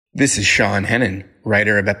This is Sean Hennon,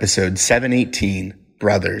 writer of episode 718,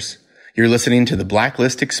 Brothers. You're listening to the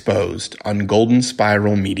Blacklist Exposed on Golden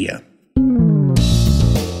Spiral Media.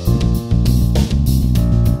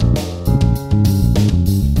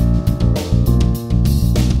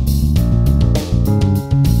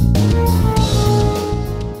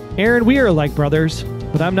 Aaron, we are like brothers,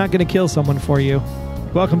 but I'm not going to kill someone for you.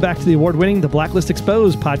 Welcome back to the award-winning The Blacklist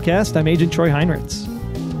Exposed podcast. I'm Agent Troy Heinrichs.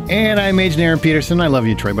 And I'm Agent Aaron Peterson. I love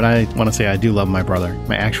you, Troy, but I want to say I do love my brother,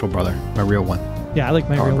 my actual brother, my real one. Yeah, I like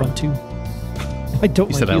my real one, too. I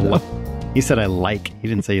don't like you, though. He said I like. He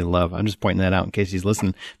didn't say you love. I'm just pointing that out in case he's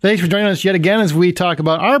listening. Thanks for joining us yet again as we talk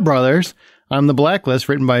about our brothers on The Blacklist,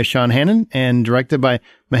 written by Sean Hennon and directed by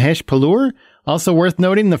Mahesh Pallur. Also worth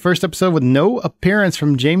noting, the first episode with no appearance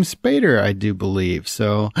from James Spader, I do believe.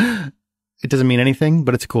 So it doesn't mean anything,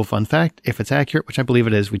 but it's a cool fun fact. If it's accurate, which I believe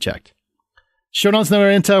it is, we checked. Show notes and other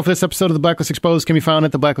intel for this episode of The Blacklist Exposed can be found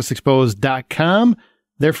at theblacklistexposed.com.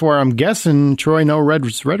 Therefore, I'm guessing, Troy, no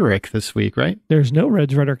Red's rhetoric this week, right? There's no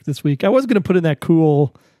Red's rhetoric this week. I was going to put in that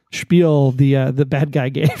cool spiel the bad guy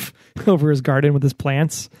gave over his garden with his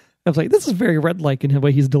plants. I was like, this is very Red-like in the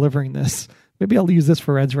way he's delivering this. Maybe I'll use this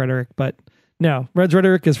for Red's rhetoric, but no. Red's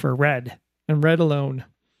rhetoric is for Red, and Red alone.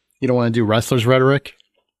 You don't want to do Ressler's rhetoric?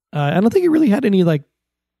 I don't think he really had any,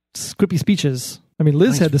 quippy speeches. I mean,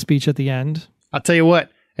 Liz had the speech at the end. I'll tell you what,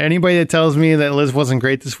 anybody that tells me that Liz wasn't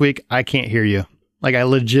great this week, I can't hear you. I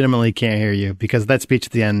legitimately can't hear you because that speech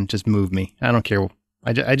at the end just moved me. I don't care.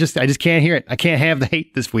 I just can't hear it. I can't have the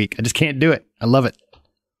hate this week. I just can't do it. I love it.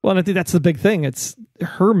 Well, and I think that's the big thing. It's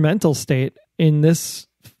her mental state in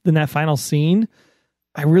that final scene.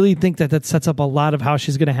 I really think that sets up a lot of how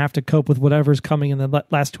she's going to have to cope with whatever's coming in the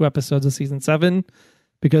last two episodes of season 7,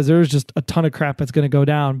 because there's just a ton of crap that's going to go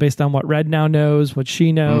down based on what Red now knows, what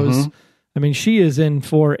she knows. Mm-hmm. I mean, she is in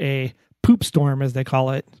for a poop storm, as they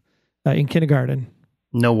call it, in kindergarten.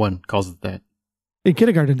 No one calls it that. In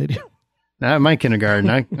kindergarten, they do. Not in my kindergarten.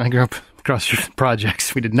 I grew up across your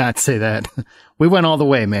projects. We did not say that. We went all the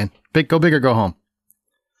way, man. Go big or go home.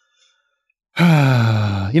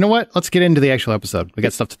 You know what? Let's get into the actual episode. We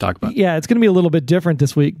got stuff to talk about. Yeah, it's going to be a little bit different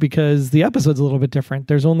this week because the episode's a little bit different.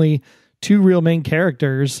 There's only 2 real main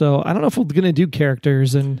characters, so I don't know if we're going to do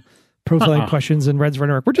characters and profiling questions and Red's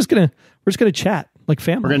rhetoric. We're just gonna chat like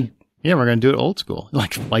family. We're gonna do it old school,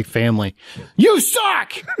 like family. You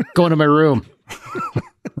suck. Go into my room.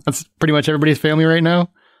 That's pretty much everybody's family right now.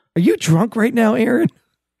 Are you drunk right now, Aaron?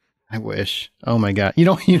 I wish. Oh my god. You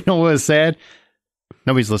know what was sad?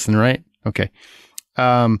 Nobody's listening, right? Okay.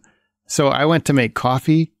 So I went to make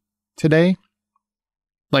coffee today,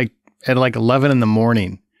 at 11 in the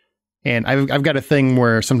morning. And I've got a thing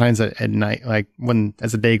where sometimes at night,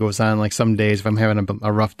 as the day goes on, some days if I'm having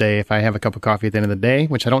a rough day, if I have a cup of coffee at the end of the day,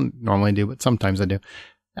 which I don't normally do, but sometimes I do,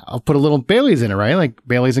 I'll put a little Bailey's in it, right? Like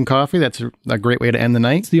Bailey's and coffee. That's a great way to end the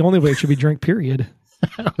night. It's the only way it should be drunk, period.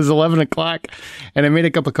 It was 11 o'clock and I made a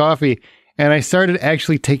cup of coffee and I started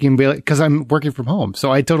actually taking Bailey because I'm working from home.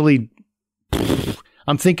 So I'm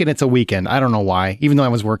thinking it's a weekend. I don't know why, even though I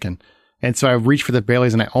was working. And so I reached for the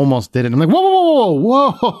Baileys and I almost did it. I'm like,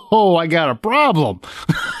 whoa, I got a problem.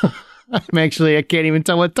 I can't even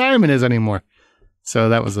tell what time it is anymore.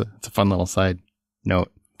 So it's a fun little side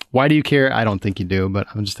note. Why do you care? I don't think you do, but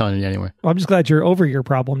I'm just telling you anyway. Well, I'm just glad you're over your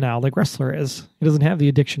problem now, like Ressler is. He doesn't have the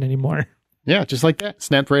addiction anymore. Yeah, just like that.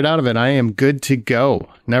 Snapped right out of it. I am good to go.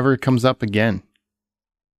 Never comes up again.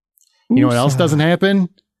 You know what else doesn't happen?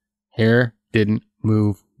 Hair didn't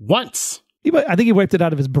move once. I think he wiped it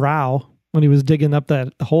out of his brow when he was digging up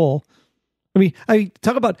that hole. I mean, I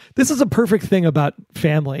talk about, this is a perfect thing about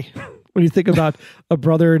family. When you think about a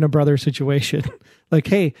brother and a brother situation,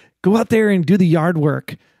 hey, go out there and do the yard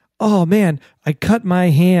work. Oh man, I cut my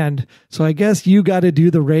hand. So I guess you got to do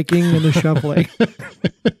the raking and the shoveling.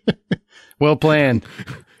 Well planned.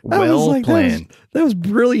 Well planned. That was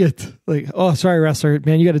brilliant. Sorry, Ressler,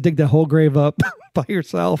 man, you got to dig that whole grave up by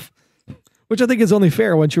yourself. Which I think is only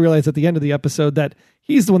fair once you realize at the end of the episode that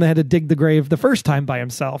he's the one that had to dig the grave the first time by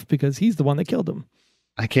himself because he's the one that killed him.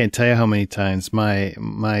 I can't tell you how many times my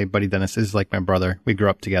buddy Dennis is like my brother. We grew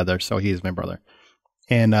up together, so he is my brother.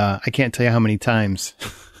 And I can't tell you how many times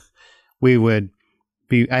I'd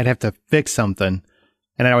have to fix something,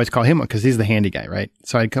 and I'd always call him because he's the handy guy, right?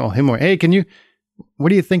 So I'd call him, hey, what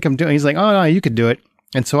do you think I'm doing? He's like, oh, no, you could do it.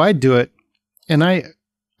 And so I'd do it, and I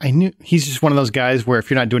knew he's just one of those guys where if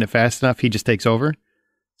you're not doing it fast enough, he just takes over.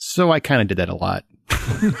 So I kind of did that a lot.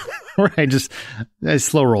 Where I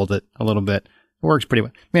slow rolled it a little bit. It works pretty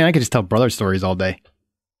well. Man, I could just tell brother stories all day.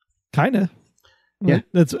 Kind of. Yeah.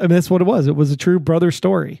 That's what it was. It was a true brother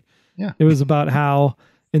story. Yeah. It was about how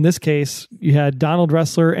in this case, you had Donald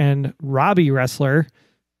Ressler and Robbie Ressler,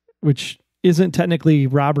 which isn't technically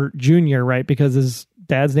Robert Jr., right? Because his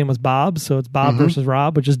dad's name was Bob, so it's Bob versus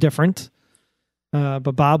Rob, which is different.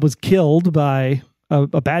 But Bob was killed by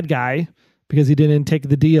a bad guy because he didn't take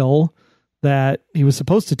the deal that he was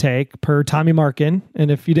supposed to take per Tommy Markin. And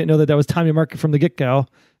if you didn't know that was Tommy Markin from the get-go,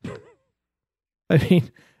 I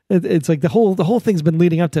mean, it's like the whole thing's been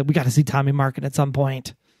leading up to, we got to see Tommy Markin at some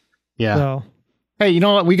point. Yeah. So, hey, you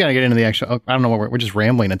know what? We got to get into the actual, I don't know what we're just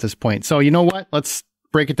rambling at this point. So you know what? Let's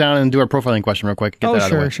break it down and do our profiling question real quick. Get that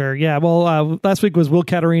out of the way. Sure. Yeah. Well, last week was Will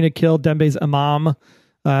Katarina killed Dembe's imam.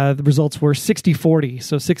 The results were 60-40.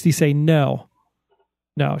 So 60 say no,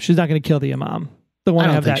 she's not going to kill the imam. Don't want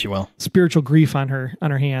to have that spiritual grief on her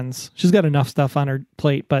hands. She's got enough stuff on her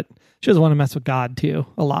plate, but she doesn't want to mess with God too.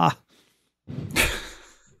 Allah.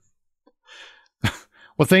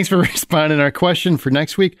 Well, thanks for responding to our question for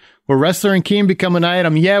next week. Will Ressler and Keem become an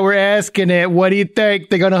item? Yeah, we're asking it. What do you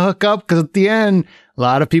think? They're going to hook up? Because at the end, a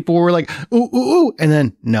lot of people were like, ooh, and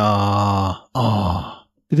then, no. Oh.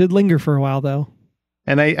 It did linger for a while, though.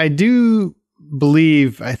 And I do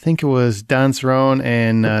believe, I think it was Don Cerrone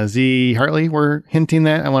and Z Hartley were hinting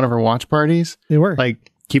that at one of our watch parties. They were.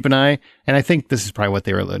 Like, keep an eye. And I think this is probably what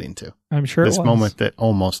they were alluding to. I'm sure this moment that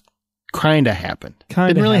almost kind of happened.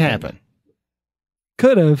 Didn't really happen.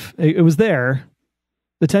 Could have. It was there.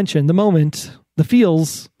 The tension, the moment, the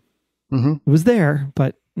feels. It was there,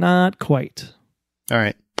 but not quite. All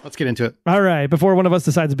right. Let's get into it. All right. Before one of us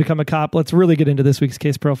decides to become a cop, let's really get into this week's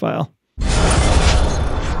case profile.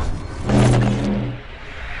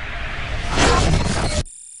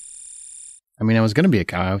 I mean, I was going to be a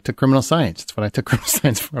cop. I took criminal science. That's what I took criminal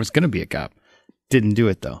science for. I was going to be a cop. Didn't do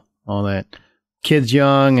it, though. All that. Kids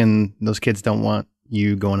young, and those kids don't want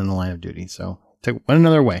you going in the line of duty. So went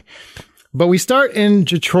another way. But we start in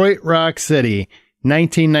Detroit Rock City,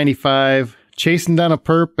 1995, chasing down a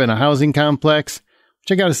perp in a housing complex,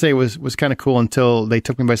 which I got to say was kind of cool until they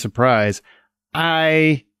took me by surprise.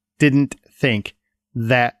 I didn't think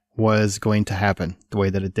that was going to happen the way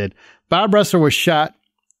that it did. Bob Ressler was shot,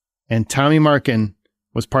 and Tommy Markin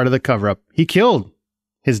was part of the cover-up. He killed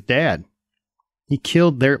his dad. He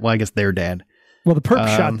killed their dad. Well, the perp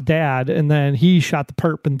shot the dad, and then he shot the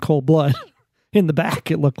perp in cold blood. In the back,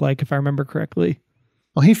 it looked like, if I remember correctly.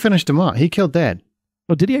 Well, he finished him off. He killed dad.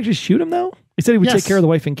 Oh, did he actually shoot him, though? He said he would take care of the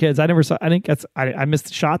wife and kids. I never saw. I think I missed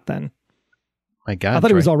the shot then. My God. I thought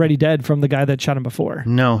he was already dead from the guy that shot him before.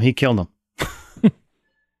 No, he killed him.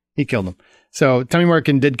 He killed him. So Tommy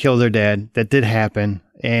Markin did kill their dad. That did happen.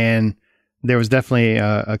 And there was definitely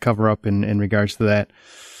a cover-up in regards to that.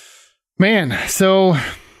 Man, so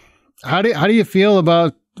how do you feel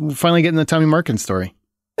about finally getting the Tommy Markin story?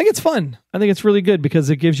 I think it's fun. I think it's really good because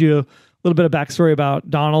it gives you a little bit of backstory about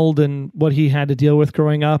Donald and what he had to deal with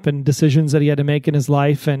growing up and decisions that he had to make in his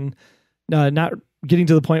life, and not getting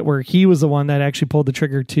to the point where he was the one that actually pulled the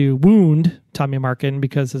trigger to wound Tommy Markin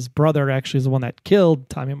because his brother actually is the one that killed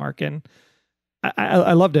Tommy Markin.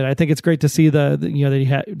 I loved it. I think it's great to see that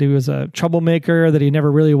he was a troublemaker, that he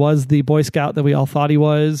never really was the Boy Scout that we all thought he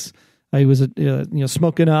was. He was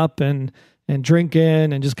smoking up and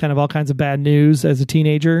drinking and just kind of all kinds of bad news as a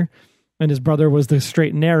teenager. And his brother was the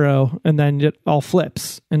straight and narrow, and then it all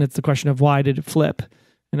flips. And it's the question of why did it flip?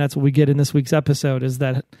 And that's what we get in this week's episode, is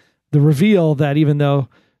that the reveal that even though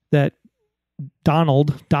that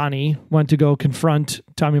Donnie, went to go confront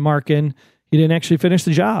Tommy Markin, he didn't actually finish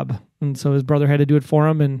the job. And so his brother had to do it for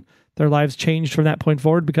him, and their lives changed from that point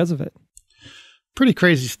forward because of it. Pretty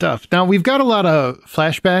crazy stuff. Now, we've got a lot of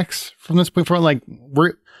flashbacks from this point forward. Like,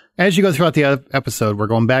 as you go throughout the episode, we're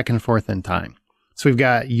going back and forth in time. So we've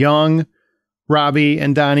got young Robbie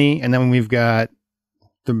and Donnie, and then we've got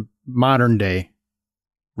the modern day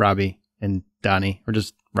Robbie and Donnie, or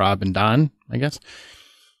just Rob and Don, I guess.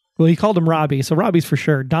 Well, he called him Robbie, so Robbie's for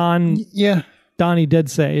sure. Yeah. Donnie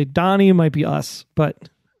did say Donnie might be us, but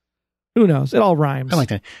who knows? It all rhymes. I like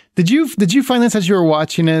that. Did you find this as you were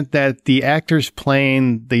watching it, that the actors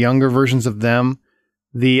playing the younger versions of them,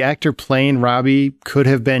 the actor playing Robbie could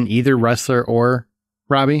have been either Ressler or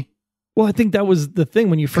Robbie? Well, I think that was the thing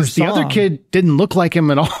when you first saw the other kid didn't look like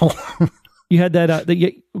him at all. You had that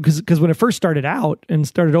because when it first started out and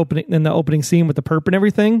started opening in the opening scene with the perp and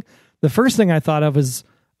everything, the first thing I thought of was,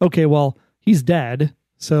 okay, well, he's dead,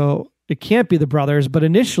 so it can't be the brothers. But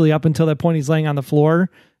initially, up until that point, he's laying on the floor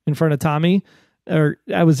in front of Tommy,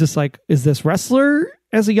 I was just like, is this Ressler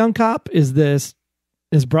as a young cop? Is this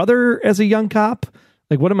his brother as a young cop?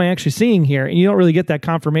 Like, what am I actually seeing here? And you don't really get that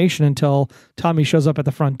confirmation until Tommy shows up at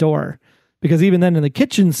the front door. Because even then in the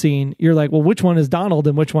kitchen scene, you're like, well, which one is Donald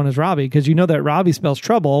and which one is Robbie? Because you know that Robbie spells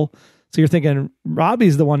trouble. So you're thinking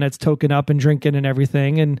Robbie's the one that's token up and drinking and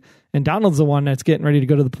everything, and Donald's the one that's getting ready to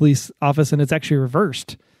go to the police office, and it's actually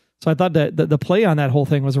reversed. So I thought that the play on that whole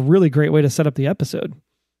thing was a really great way to set up the episode.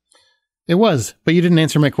 It was, but you didn't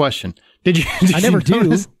answer my question. Did you? I never do.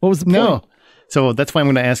 What was the point? No. So that's why I'm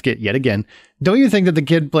going to ask it yet again. Don't you think that the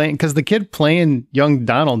kid playing, because the kid playing young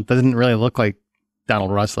Donald doesn't really look like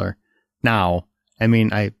Donald Ressler now. I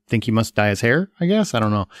mean, I think he must dye his hair, I guess. I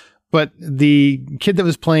don't know. But the kid that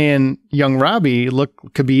was playing young Robbie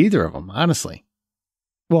could be either of them, honestly.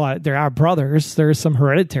 Well, there are brothers. There's some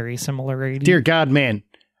hereditary similarity. Dear God, man.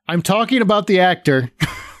 I'm talking about the actor.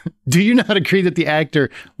 Do you not agree that the actor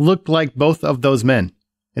looked like both of those men?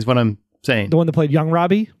 Is what I'm saying. The one that played young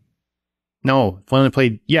Robbie? No, the one that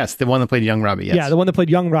played young Robbie, yes. Yeah, the one that played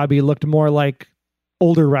young Robbie looked more like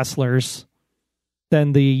older wrestlers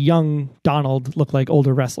than the young Donald looked like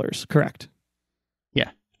older wrestlers, correct? Yeah,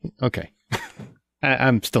 okay.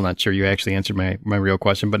 I'm still not sure you actually answered my real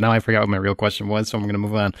question, but now I forgot what my real question was, so I'm going to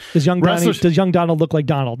move on. Does young Donald look like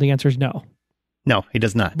Donald? The answer is no. No, he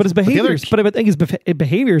does not. But his behaviors, but I think his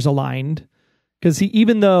behaviors aligned, because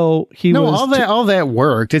even though he was... all that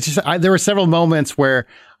worked. It's just, there were several moments where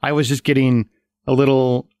I was just getting a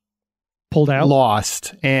little pulled out,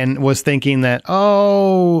 lost, and was thinking that,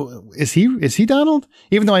 is he Donald?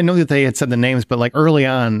 Even though I know that they had said the names, but like early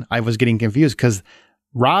on, I was getting confused because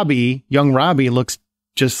young Robbie looks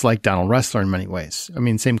just like Donald Ressler in many ways. I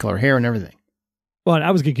mean, same color hair and everything. Well, and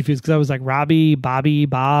I was getting confused because I was like Robbie, Bobby,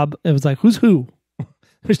 Bob. It was like, who's who?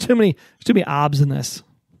 There's too many obs in this.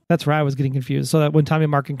 That's where I was getting confused. So that when Tommy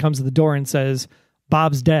Markin comes to the door and says,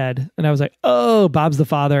 Bob's dead. And I was like, oh, Bob's the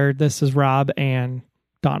father. This is Rob and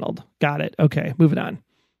Donald. Got it. Okay, moving on.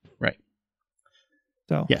 Right.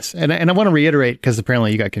 So yes. And I want to reiterate, because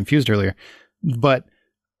apparently you got confused earlier, but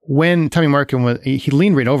when Tommy Markin he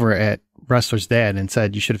leaned right over at Ressler's dad and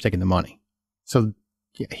said, you should have taken the money. So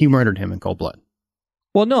he murdered him in cold blood.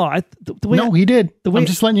 Well, no, he did. I'm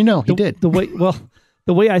just letting you know he did.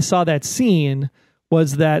 The way I saw that scene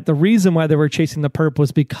was that the reason why they were chasing the perp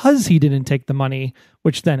was because he didn't take the money,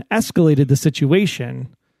 which then escalated the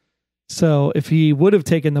situation. So if he would have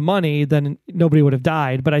taken the money, then nobody would have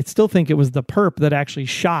died. But I still think it was the perp that actually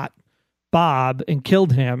shot Bob and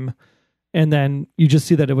killed him. And then you just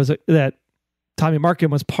see that that Tommy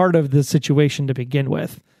Markin was part of the situation to begin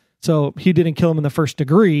with. So he didn't kill him in the first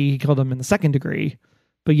degree. He killed him in the second degree.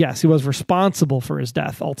 But yes, he was responsible for his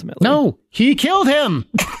death ultimately. No, he killed him.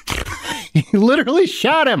 He literally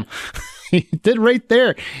shot him. He did right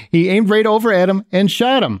there. He aimed right over at him and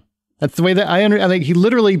shot him. That's the way that I think he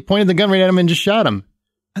literally pointed the gun right at him and just shot him.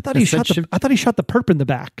 I thought he shot the perp in the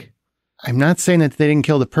back. I'm not saying that they didn't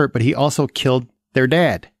kill the perp, but he also killed their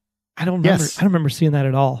dad. I don't remember. Yes. I don't remember seeing that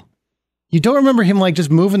at all. You don't remember him like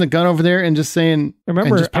just moving the gun over there and just saying? I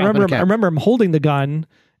remember him holding the gun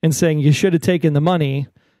and saying, "You should have taken the money.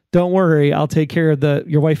 Don't worry, I'll take care of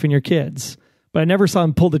your wife and your kids." But I never saw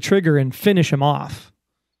him pull the trigger and finish him off.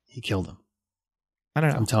 He killed him. I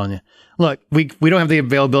don't know. I'm telling you. Look, we don't have the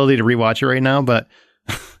availability to rewatch it right now, but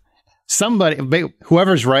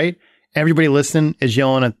whoever's right, everybody listening is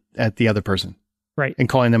yelling at the other person. Right. And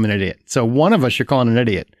calling them an idiot. So one of us you're calling an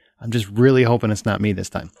idiot. I'm just really hoping it's not me this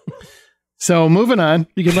time. So moving on.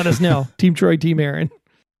 You can let us know. Team Troy, Team Aaron.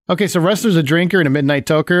 Okay, so Ressler's a drinker and a midnight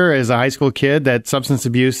toker. As a high school kid, that substance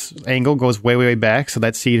abuse angle goes way, way, way back. So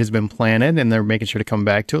that seed has been planted and they're making sure to come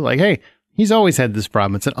back to it. Like, hey, he's always had this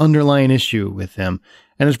problem. It's an underlying issue with him.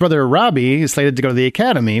 And his brother Robbie is slated to go to the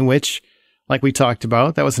academy, which, like we talked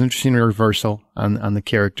about, that was an interesting reversal on the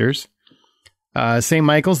characters. St.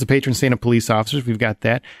 Michael's, the patron saint of police officers. We've got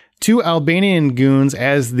that. 2 Albanian goons,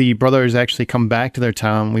 as the brothers actually come back to their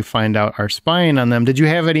town, we find out are spying on them. Did you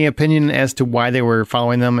have any opinion as to why they were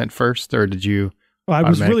following them at first, or did you? Well, I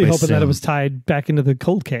was really hoping that it was tied back into the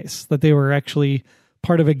cold case, that they were actually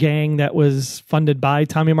part of a gang that was funded by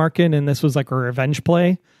Tommy Markin, and this was like a revenge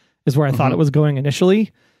play, is where I thought it was going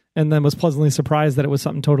initially, and then was pleasantly surprised that it was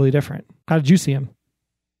something totally different. How did you see him?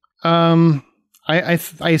 I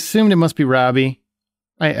assumed it must be Robbie.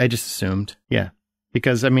 I just assumed, yeah.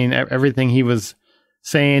 Because, I mean, everything he was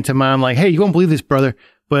saying to Mom, like, hey, you won't believe this, brother,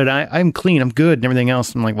 but I'm clean, I'm good, and everything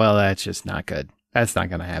else. I'm like, well, that's just not good. That's not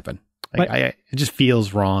going to happen. Like, it just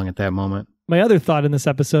feels wrong at that moment. My other thought in this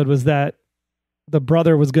episode was that the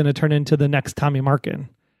brother was going to turn into the next Tommy Markin.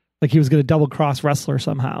 Like, he was going to double-cross Ressler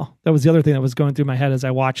somehow. That was the other thing that was going through my head as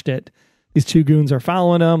I watched it. These 2 goons are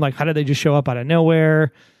following him. Like, how did they just show up out of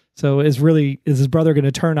nowhere? So is his brother going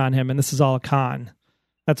to turn on him, and this is all a con?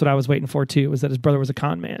 That's what I was waiting for, too, was that his brother was a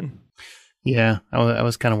con man. Yeah, I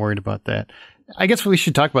was kind of worried about that. I guess we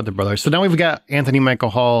should talk about the brothers. So now we've got Anthony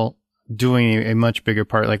Michael Hall doing a much bigger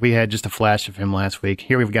part. Like we had just a flash of him last week.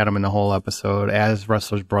 Here we've got him in the whole episode as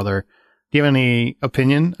Ressler's brother. Do you have any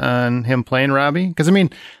opinion on him playing Robbie? Because I mean,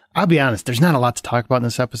 I'll be honest, there's not a lot to talk about in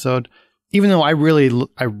this episode. Even though I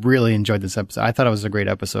really enjoyed this episode. I thought it was a great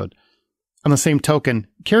episode. On the same token,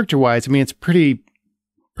 character-wise, I mean, it's pretty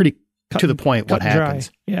to the point what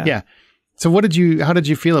happens. Yeah. So how did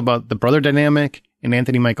you feel about the brother dynamic and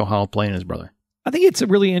Anthony Michael Hall playing his brother? I think it's a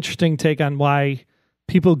really interesting take on why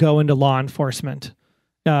people go into law enforcement.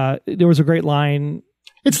 There was a great line.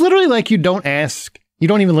 It's literally like you don't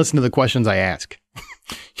even listen to the questions I ask.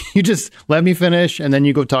 You just let me finish and then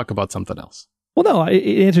you go talk about something else. Well, no,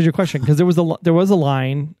 it answered your question because there was a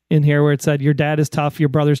line in here where it said, your dad is tough, your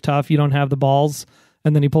brother's tough, you don't have the balls.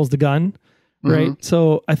 And then he pulls the gun. Right. Mm-hmm.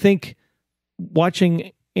 So I think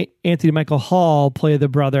watching Anthony Michael Hall play the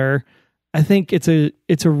brother, I think it's a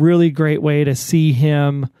really great way to see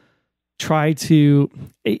him try to.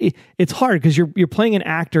 It's hard because you're playing an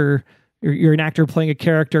actor. You're an actor playing a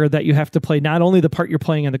character that you have to play not only the part you're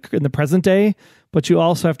playing in the present day, but you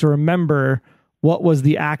also have to remember what was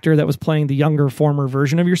the actor that was playing the younger, former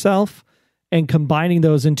version of yourself, and combining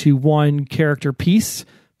those into one character piece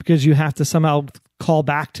because you have to somehow call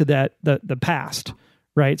back to the past.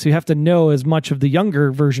 Right. So you have to know as much of the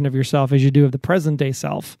younger version of yourself as you do of the present day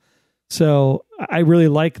self. So I really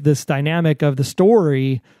like this dynamic of the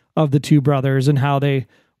story of the two brothers and how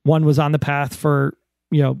one was on the path for,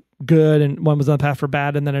 good and one was on the path for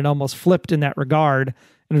bad. And then it almost flipped in that regard.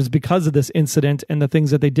 And it was because of this incident and the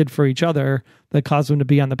things that they did for each other that caused them to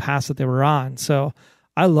be on the path that they were on. So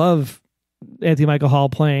I love Anthony Michael Hall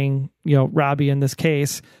playing, Robbie in this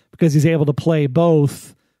case, because he's able to play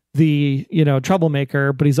both the,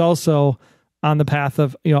 troublemaker, but he's also on the path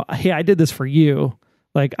of, hey, I did this for you.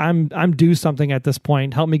 Like I'm due something at this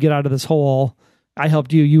point. Help me get out of this hole. I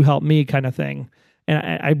helped you, you helped me kind of thing.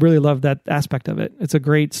 And I really love that aspect of it. It's a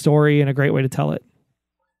great story and a great way to tell it.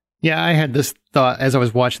 Yeah, I had this thought as I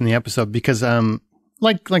was watching the episode because,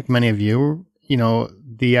 like many of you,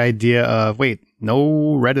 the idea of, wait,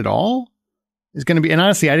 no red at all is going to be, and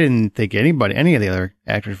honestly, I didn't think any of the other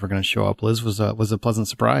actors were going to show up. Liz was a pleasant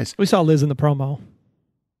surprise. We saw Liz in the promo.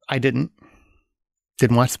 I didn't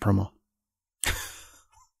watch the promo.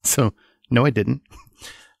 So no, I didn't.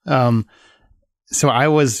 So I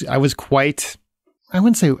was quite, I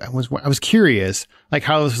wouldn't say I was curious, like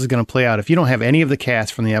how this was going to play out. If you don't have any of the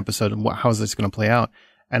cast from the episode, how is this going to play out?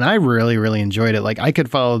 And I really, really enjoyed it. Like I could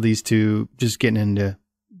follow these two just getting into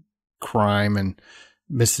crime and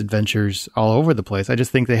misadventures all over the place. I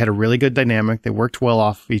just think they had a really good dynamic. They worked well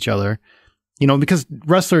off of each other, because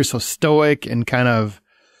Ressler is so stoic and kind of,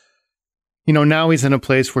 now he's in a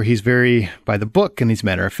place where he's very by the book and he's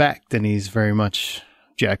matter of fact and he's very much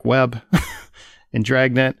Jack Webb in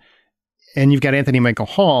Dragnet. And you've got Anthony Michael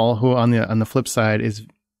Hall, who on the flip side is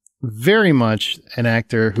very much an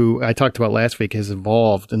actor who I talked about last week has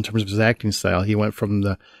evolved in terms of his acting style. He went from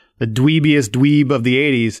the dweebiest dweeb of the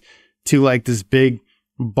 80s to like this big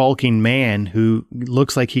bulking man who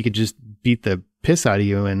looks like he could just beat the piss out of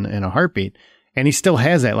you in a heartbeat. And he still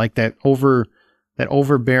has that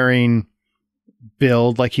overbearing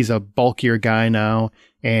build, like he's a bulkier guy now.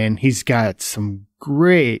 And he's got some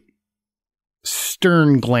great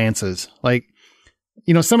stern glances. Like,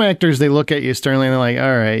 some actors, they look at you sternly and they're like,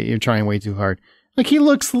 all right, you're trying way too hard. Like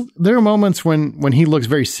there are moments when he looks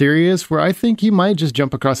very serious where I think he might just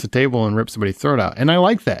jump across the table and rip somebody's throat out. And I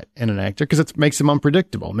like that in an actor because it makes them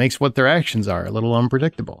unpredictable, makes what their actions are a little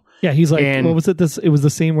unpredictable. Yeah. He's like, what was it? It was the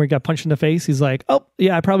scene where he got punched in the face. He's like, oh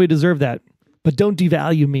yeah, I probably deserve that, but don't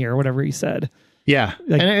devalue me or whatever he said. Yeah.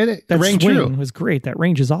 Like, and it rang swing true. Was great. That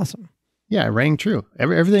range is awesome. Yeah. It rang true.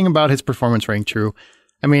 Everything about his performance rang true.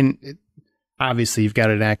 I mean, obviously you've got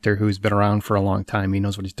an actor who's been around for a long time. He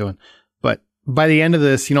knows what he's doing. But by the end of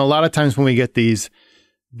this, a lot of times when we get these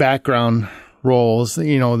background roles,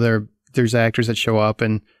 there's actors that show up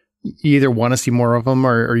and you either want to see more of them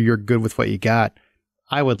or you're good with what you got.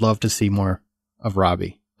 I would love to see more of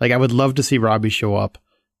Robbie. Like I would love to see Robbie show up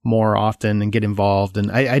more often and get involved.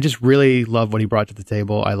 And I just really love what he brought to the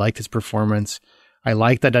table. I liked his performance. I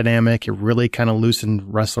like that dynamic. It really kind of loosened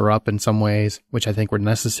Ressler up in some ways, which I think were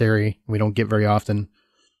necessary. We don't get very often.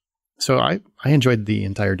 So I enjoyed the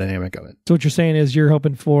entire dynamic of it. So what you're saying is you're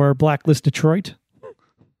hoping for Blacklist Detroit?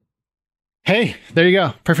 Hey, there you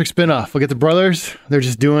go. Perfect spinoff. We'll get the brothers. They're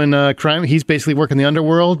just doing crime. He's basically working the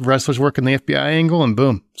underworld. Ressler's working the FBI angle, and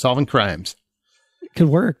boom, solving crimes. It could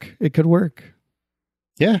work. It could work.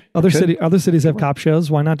 Yeah. Other cities have cop shows.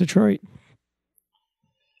 Why not Detroit?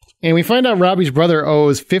 And we find out Robbie's brother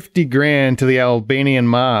owes $50,000 to the Albanian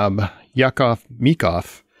mob, Yakov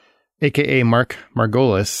Mikov, a.k.a. Mark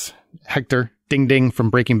Margolis, Hector Ding Ding from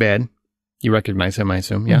Breaking Bad. You recognize him, I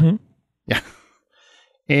assume. Yeah. Mhm. Yeah.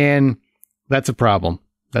 And that's a problem.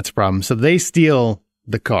 So they steal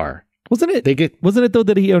the car. Wasn't it though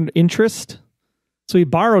that he owned interest? So he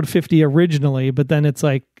borrowed 50 originally, but then it's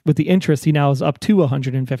like with the interest, he now is up to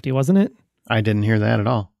 150, wasn't it? I didn't hear that at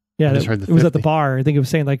all. Yeah, I just heard the it was 50. at the bar. I think it was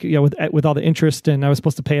saying like, with all the interest, and I was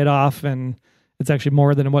supposed to pay it off, and it's actually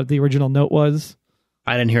more than what the original note was.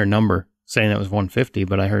 I didn't hear a number saying it was 150,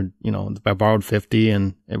 but I heard, I borrowed 50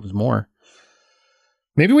 and it was more.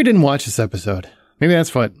 Maybe we didn't watch this episode. Maybe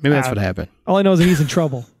that's what happened. All I know is that he's in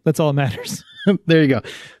trouble. That's all that matters. There you go.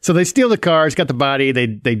 So they steal the car. It's got the body.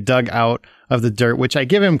 They dug out of the dirt, which I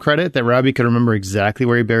give him credit that Robbie could remember exactly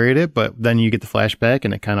where he buried it, but then you get the flashback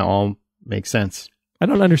and it kind of all makes sense. I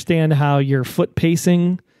don't understand how your foot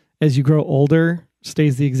pacing as you grow older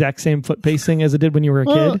stays the exact same foot pacing as it did when you were a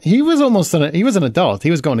kid. He was he was an adult.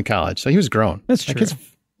 He was going to college, so he was grown. That's true. Like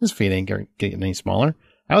his feet ain't getting any smaller.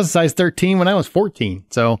 I was a size 13 when I was 14,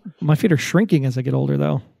 so... My feet are shrinking as I get older,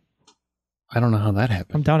 though. I don't know how that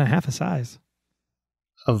happened. I'm down a half a size.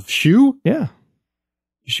 Of shoe? Yeah.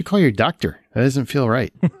 You should call your doctor. That doesn't feel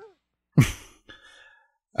right.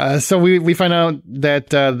 So we find out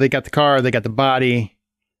that they got the car, they got the body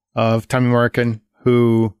of Tommy Markin,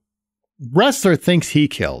 who Ressler thinks he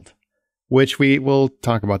killed, which we will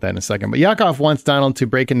talk about that in a second. But Yakov wants Donald to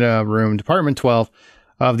break into a room, Department 12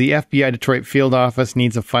 of the FBI Detroit field office,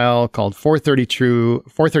 needs a file called 432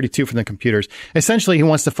 from the computers. Essentially, he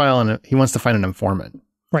wants to find an informant.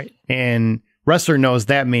 Right. And Ressler knows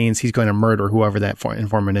that means he's going to murder whoever that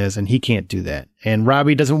informant is, and he can't do that. And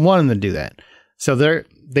Robbie doesn't want him to do that. So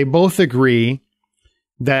they both agree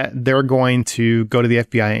that they're going to go to the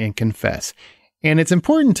FBI and confess. And it's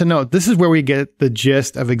important to note, this is where we get the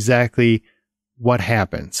gist of exactly what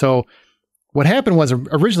happened. So what happened was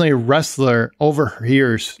originally Ressler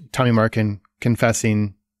overhears Tommy Markin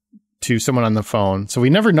confessing to someone on the phone. So we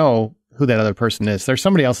never know who that other person is. There's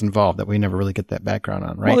somebody else involved that we never really get that background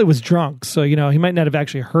on, right? Well, he was drunk, so, he might not have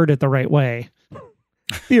actually heard it the right way.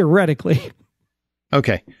 Theoretically.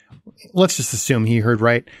 Okay. Let's just assume he heard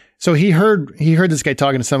right. So he heard this guy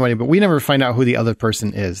talking to somebody, but we never find out who the other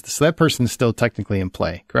person is. So that person is still technically in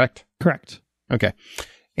play, correct? Correct. Okay.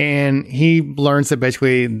 And he learns that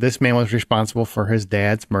basically this man was responsible for his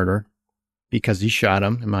dad's murder because he shot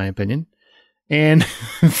him, in my opinion. And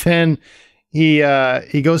then he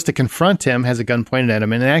goes to confront him, has a gun pointed at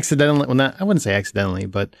him, and accidentally, I wouldn't say accidentally,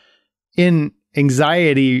 but in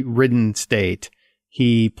anxiety-ridden state,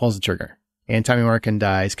 he pulls the trigger. And Tommy Markin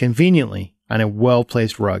dies conveniently on a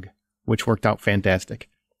well-placed rug, which worked out fantastic.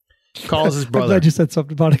 Calls his brother. I'm glad you said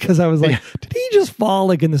something about it, because I was like, did he just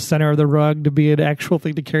fall in the center of the rug to be an actual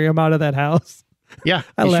thing to carry him out of that house? Yeah,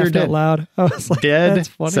 I laughed out loud. I was like, dead that's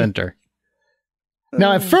funny. Center.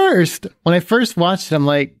 Now, at first, when I first watched it, I'm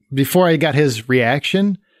like, before I got his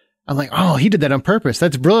reaction, I'm like, oh, he did that on purpose.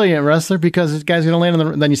 That's brilliant, Ressler, because this guy's going to land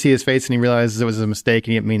on the... Then you see his face and he realizes it was a mistake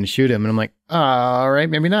and he didn't mean to shoot him. And I'm like, oh, all right,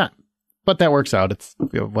 maybe not. But that works out. It's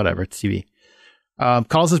whatever. It's TV.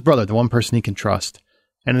 Calls his brother, the one person he can trust.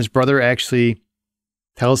 And his brother actually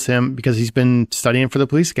tells him, because he's been studying for the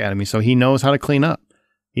police academy, so he knows how to clean up.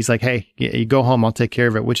 He's like, hey, you go home, I'll take care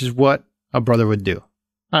of it, which is what a brother would do.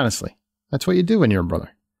 Honestly, that's what you do when you're a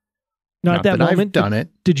brother. Now, at that moment, I've done it.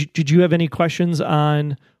 Did you have any questions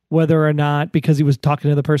on whether or not, because he was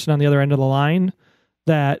talking to the person on the other end of the line,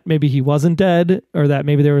 that maybe he wasn't dead, or that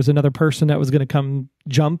maybe there was another person that was going to come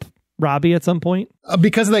jump Robbie at some point?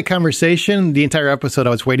 Because of that conversation, the entire episode, I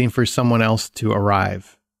was waiting for someone else to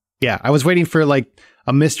arrive. Yeah, I was waiting for like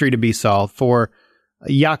a mystery to be solved, for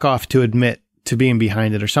Yakov to admit to being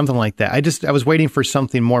behind it or something like that. I was waiting for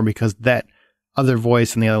something more, because that other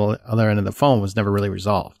voice on the other end of the phone was never really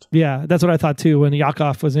resolved. Yeah, that's what I thought too. When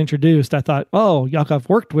Yakov was introduced, I thought, oh, Yakov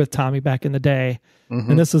worked with Tommy back in the day.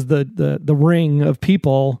 Mm-hmm. And this is the ring of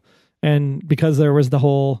people. And because there was the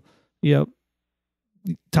whole,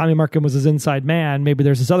 Tommy Markin was his inside man, maybe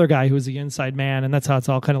there's this other guy who was the inside man, and that's how it's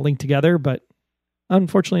all kind of linked together. But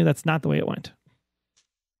unfortunately, that's not the way it went.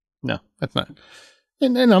 No, that's not.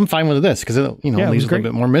 And I'm fine with this, because it leaves a little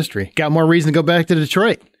bit more mystery. Got more reason to go back to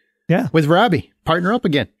Detroit. Yeah, with Robbie, partner up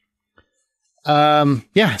again. So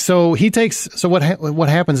what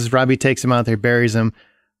happens is Robbie takes him out there, buries him.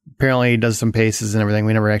 Apparently he does some paces and everything.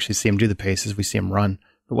 We never actually see him do the paces. We see him run,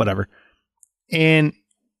 but whatever. And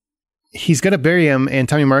he's going to bury him, and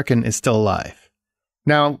Tommy Markin is still alive.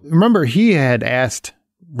 Now, remember, he had asked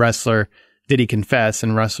Ressler, did he confess?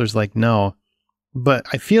 And Ressler's like, no. But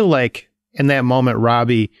I feel like in that moment,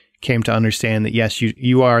 Robbie came to understand that, yes,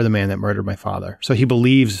 you are the man that murdered my father. So he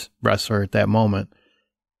believes Ressler at that moment.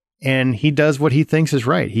 and he does what he thinks is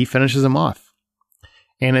right. He finishes him off.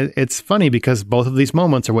 And it's funny because both of these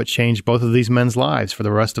moments are what changed both of these men's lives for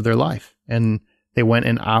the rest of their life. And they went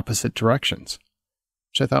in opposite directions,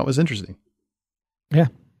 which I thought was interesting. Yeah,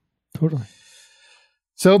 totally.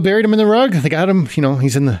 So buried him in the rug. They got him,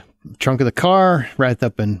 he's in the trunk of the car, wrapped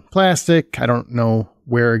up in plastic. I don't know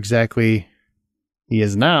where exactly he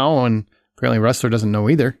is now. And apparently Ressler doesn't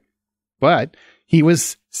know either. But he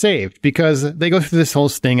was saved because they go through this whole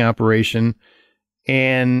sting operation.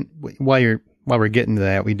 And while we're getting to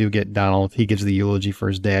that, we do get Donald. He gives the eulogy for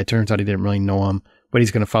his dad. Turns out he didn't really know him, but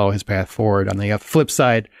he's going to follow his path forward. On the flip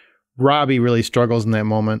side, Robbie really struggles in that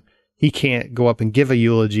moment. He can't go up and give a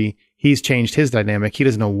eulogy. He's changed his dynamic. He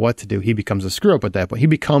doesn't know what to do. He becomes a screw up at that point. He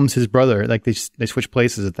becomes his brother. Like they switch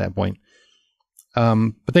places at that point.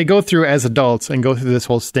 But they go through as adults and go through this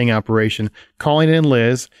whole sting operation, calling in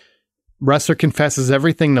Liz. Ressler confesses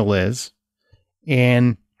everything to Liz,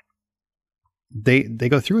 and they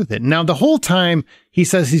go through with it. Now, the whole time he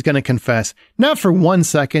says he's going to confess, not for 1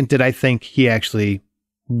 second did I think he actually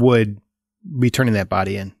would be turning that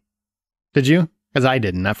body in. Did you? Because I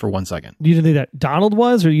didn't, not for 1 second. You didn't think that Donald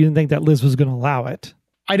was, or you didn't think that Liz was going to allow it?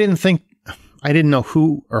 I didn't know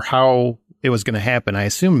who or how it was going to happen. I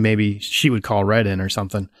assumed maybe she would call Red in or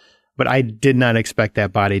something, but I did not expect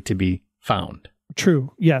that body to be found.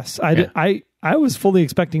 True. Yes. I was fully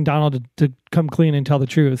expecting Donald to come clean and tell the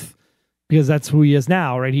truth, because that's who he is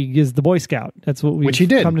now, right? He is the Boy Scout. That's what we've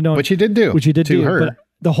come to know. Which he did do. Which he did do. Her. But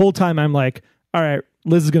the whole time I'm like, all right,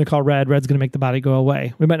 Liz is going to call Red. Red's going to make the body go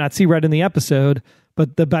away. We might not see Red in the episode,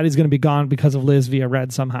 but the body's going to be gone because of Liz via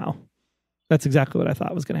Red somehow. That's exactly what I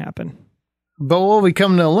thought was going to happen. But what we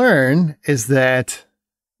come to learn is that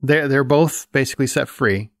they're both basically set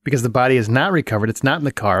free because the body is not recovered. It's not in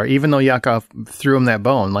the car, even though Yakov threw him that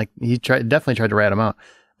bone. Like he definitely tried to rat him out,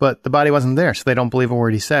 but the body wasn't there, so they don't believe a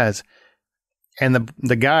word he says. And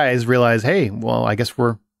the guys realize, hey, well, I guess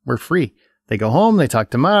we're free. They go home, they talk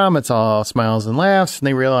to Mom, it's all smiles and laughs, and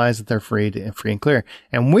they realize that they're free and clear.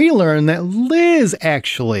 And we learn that Liz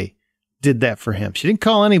actually did that for him. She didn't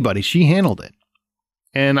call anybody. She handled it.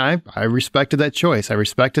 And I respected that choice. I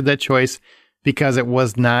respected that choice because it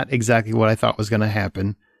was not exactly what I thought was going to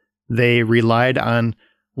happen. They relied on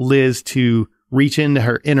Liz to reach into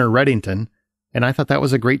her inner Reddington, and I thought that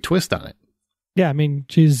was a great twist on it. Yeah, I mean,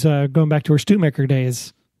 she's going back to her stew maker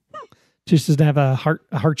days. She just doesn't have a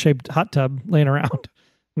heart-shaped hot tub laying around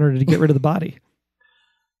in order to get rid of the body.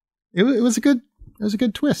 It was a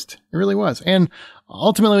good twist. It really was. And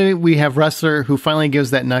ultimately, we have Ressler who finally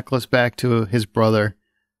gives that necklace back to his brother,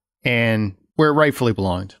 and where it rightfully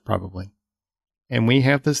belonged, probably. And we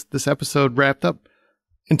have this episode wrapped up.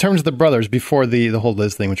 In terms of the brothers, before the whole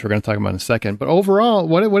Liz thing, which we're going to talk about in a second. But overall,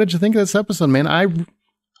 what did you think of this episode, man?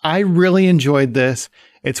 I really enjoyed this.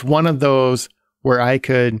 It's one of those where I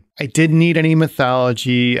didn't need any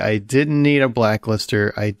mythology. I didn't need a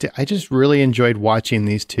blacklister. I just really enjoyed watching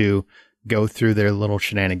these two go through their little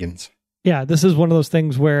shenanigans. Yeah, this is one of those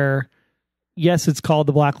things where, yes, it's called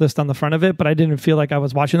The Blacklist on the front of it, but I didn't feel like I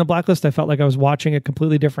was watching The Blacklist. I felt like I was watching a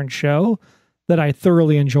completely different show that I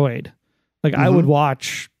thoroughly enjoyed. Like I would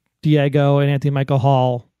watch Diego and Anthony Michael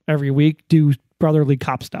Hall every week do brotherly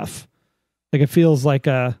cop stuff. Like it feels like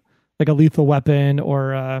a Lethal Weapon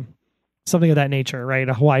or something of that nature, right?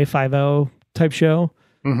 A Hawaii Five-0 type show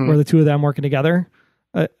where the two of them working together.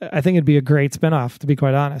 I think it'd be a great spinoff, to be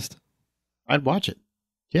quite honest. I'd watch it.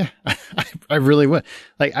 Yeah, I really would.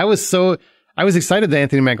 Like I was excited that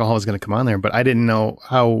Anthony Michael Hall was going to come on there, but I didn't know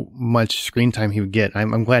how much screen time he would get.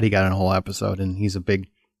 I'm glad he got a whole episode, and he's a big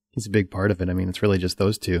part of it. I mean, it's really just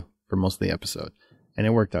those two for most of the episode, and it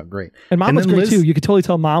worked out great. And Mom was great too. You could totally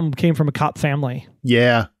tell Mom came from a cop family.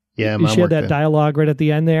 Yeah. Mom she had that dialogue right at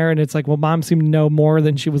the end there, and it's like, well, Mom seemed to know more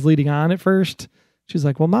than she was leading on at first. She's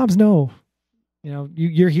like, well, Moms know,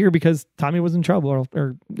 you're here because Tommy was in trouble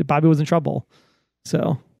or Bobby was in trouble.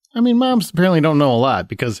 So, I mean, moms apparently don't know a lot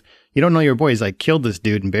because you don't know your boy. He's like killed this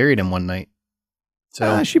dude and buried him one night.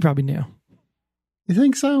 So she probably knew. You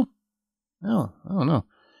think so? No, I don't know.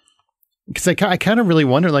 Because I kind of really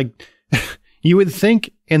wonder, like, you would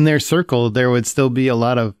think in their circle there would still be a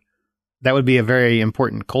lot of, that would be a very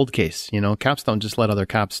important cold case. Cops don't just let other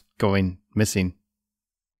cops going missing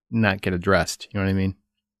not get addressed. You know what I mean?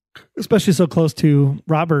 Especially so close to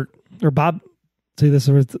Robert or Bob. See, this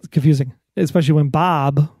is confusing. Especially when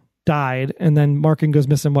Bob died and then Markin goes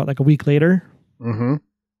missing, like a week later? Mm-hmm.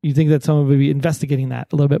 You think that someone would be investigating that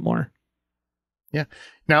a little bit more? Yeah.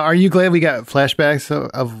 Now, are you glad we got flashbacks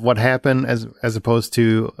of what happened as opposed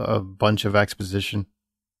to a bunch of exposition?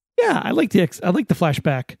 Yeah, I like the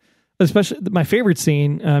flashback. especially my favorite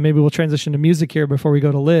scene, maybe we'll transition to music here before we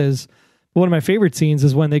go to Liz. But one of my favorite scenes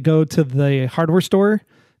is when they go to the hardware store.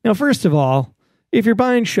 Now, first of all, if you're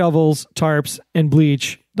buying shovels, tarps, and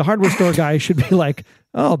bleach, the hardware store guy should be like,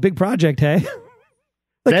 oh, big project, hey?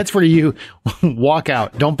 That's where you walk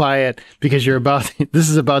out. Don't buy it because this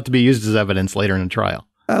is about to be used as evidence later in a trial.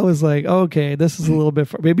 I was like, okay, this is a little bit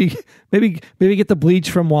maybe get the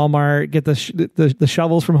bleach from Walmart, get the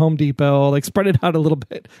shovels from Home Depot, like spread it out a little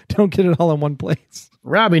bit. Don't get it all in one place.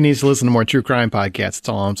 Robbie needs to listen to more true crime podcasts. That's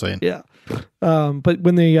all I'm saying. Yeah. But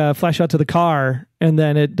when they flash out to the car and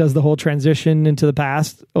then it does the whole transition into the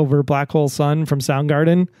past over Black Hole Sun from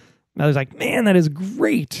Soundgarden, I was like, man, that is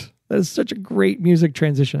great. That is such a great music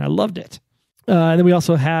transition. I loved it. And then we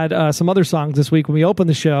also had some other songs this week. When we opened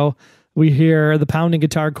the show, we hear the pounding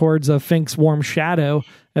guitar chords of Fink's Warm Shadow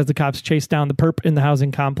as the cops chase down the perp in the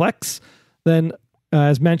housing complex. Then,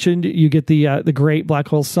 as mentioned, you get the great Black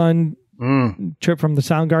Hole Sun trip from the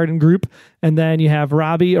Soundgarden group. And then you have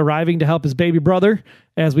Robbie arriving to help his baby brother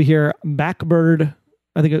as we hear Blackbird,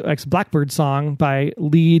 I think it's Blackbird song by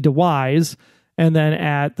Lee DeWise. And then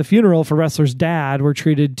at the funeral for Ressler's dad, we're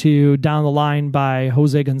treated to Down the Line by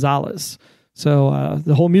Jose Gonzalez. So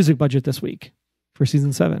the whole music budget this week for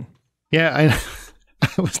season 7. Yeah,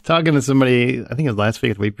 I was talking to somebody, I think it was last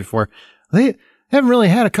week or the week before. They haven't really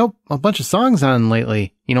had a bunch of songs on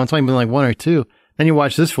lately. You know, it's only been like one or two. Then you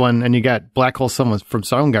watch this one and you got Black Hole Sun from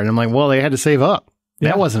Soundgarden. I'm like, well, they had to save up. Yeah.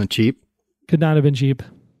 That wasn't cheap. Could not have been cheap.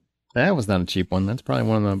 That was not a cheap one. That's probably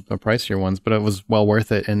one of the pricier ones, but it was well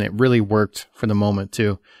worth it. And it really worked for the moment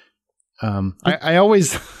too. I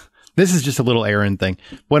always, this is just a little Aaron thing.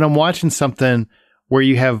 When I'm watching something where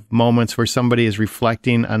you have moments where somebody is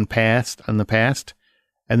reflecting on the past,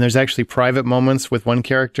 and there's actually private moments with one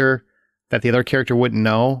character that the other character wouldn't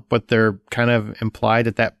know, but they're kind of implied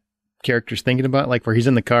that character's thinking about, like where he's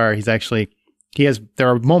in the car, there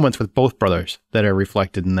are moments with both brothers that are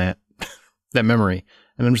reflected in that memory.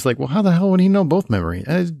 And I'm just like, well, how the hell would he know both memory?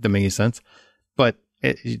 That doesn't make any sense. But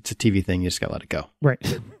it's a TV thing. You just got to let it go.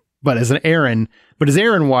 Right. But as Aaron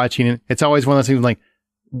watching it, it's always one of those things like,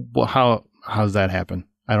 well, how's that happen?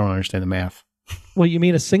 I don't understand the math. Well, you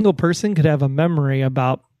mean a single person could have a memory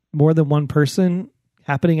about more than one person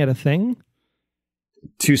happening at a thing?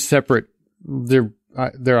 Two separate, they're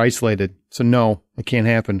isolated. So no, it can't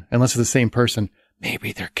happen unless it's the same person.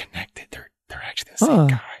 Maybe they're connected. They're actually the same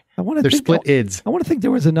guy. They're split ids. I want to think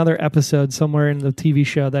there was another episode somewhere in the TV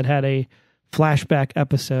show that had a flashback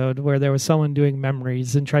episode where there was someone doing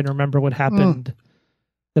memories and trying to remember what happened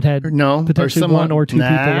that had potentially one or two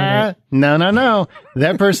people in it. No.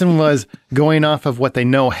 That person was going off of what they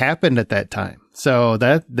know happened at that time. So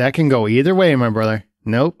that can go either way, my brother.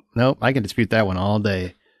 Nope. I can dispute that one all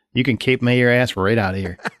day. You can Cape May your ass right out of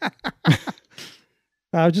here.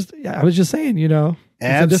 I was just saying, you know.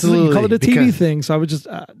 Absolutely. You call it a TV thing, so I was just...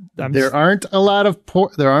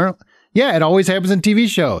 Yeah, it always happens in TV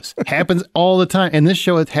shows. Happens all the time. In this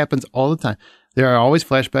show, it happens all the time. There are always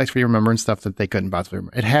flashbacks for you remembering stuff that they couldn't possibly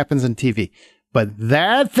remember. It happens in TV. But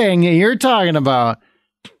that thing that you're talking about,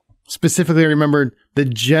 specifically remembered the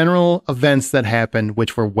general events that happened,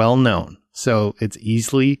 which were well known. So it's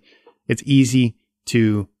easy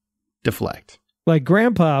to deflect. Like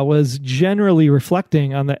Grandpa was generally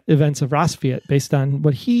reflecting on the events of Rosfiat based on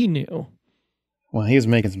what he knew. Well, he was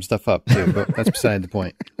making some stuff up too, but that's beside the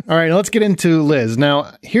point. All right, let's get into Liz.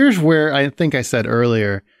 Now, here's where I think I said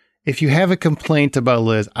earlier, if you have a complaint about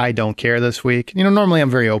Liz, I don't care this week. You know, normally I'm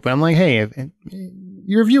very open. I'm like, hey,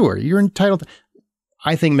 you're a viewer. You're entitled.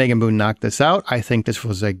 I think Megan Boone knocked this out. I think this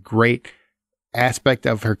was a great aspect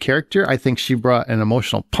of her character. I think she brought an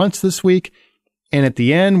emotional punch this week. And at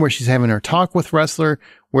the end, where she's having her talk with Ressler,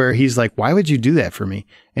 where he's like, why would you do that for me?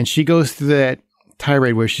 And she goes through that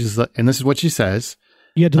tirade where she's like, and this is what she says.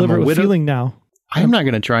 You got to deliver it with feeling now. I'm not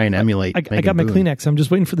going to try and emulate. I got my Kleenex. I'm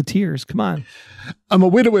just waiting for the tears. Come on. I'm a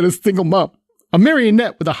widow and a single mom. A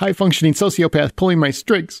marionette with a high-functioning sociopath pulling my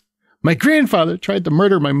strings. My grandfather tried to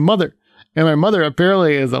murder my mother. And my mother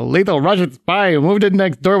apparently is a lethal Russian spy who moved in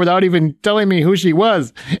next door without even telling me who she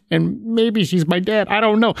was. And maybe she's my dad. I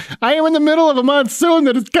don't know. I am in the middle of a monsoon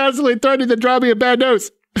that is constantly threatening to draw me a bad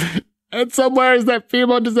nose. And somewhere is that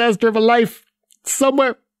female disaster of a life.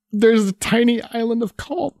 Somewhere there's a tiny island of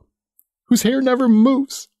calm whose hair never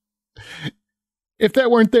moves. If that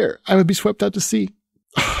weren't there, I would be swept out to sea.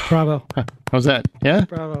 Bravo. How's that? Yeah?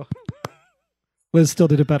 Bravo. Liz still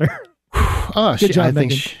did it better. Good job, I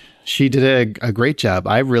think she did a great job.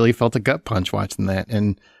 I really felt a gut punch watching that.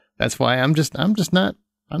 And that's why I'm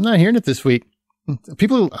not hearing it this week.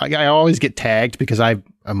 I always get tagged because I'm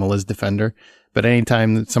a Liz defender, but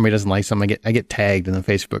anytime that somebody doesn't like something, I get tagged in the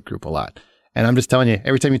Facebook group a lot. And I'm just telling you,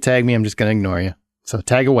 every time you tag me, I'm just going to ignore you. So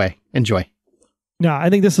tag away. Enjoy. No, I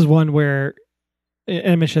think this is one where,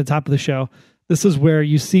 and I mentioned at the top of the show, this is where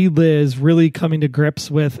you see Liz really coming to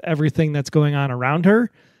grips with everything that's going on around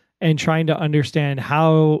her and trying to understand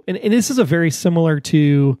how, and this is a very similar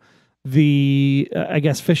to the, I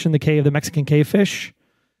guess, fish in the cave, the Mexican cave fish.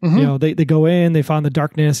 Mm-hmm. You know, they go in, they find the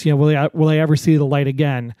darkness, you know, will they ever see the light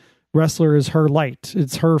again? Ressler is her light.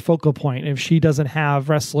 It's her focal point. If she doesn't have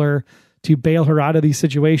Ressler to bail her out of these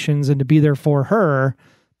situations and to be there for her,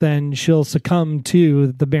 then she'll succumb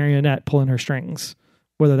to the marionette pulling her strings,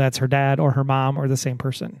 whether that's her dad or her mom or the same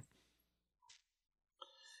person.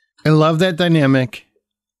 I love that dynamic.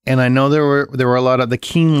 And I know there were a lot of the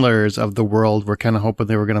Keenlers of the world were kind of hoping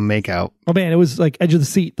they were going to make out. Oh man, it was like edge of the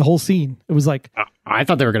seat, the whole scene. It was like I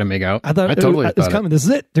thought they were going to make out. I totally thought it's coming. This is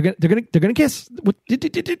it. They're gonna kiss.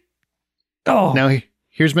 Oh. Now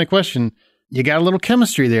here's my question. You got a little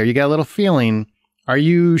chemistry there. You got a little feeling. Are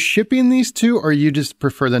you shipping these two, or you just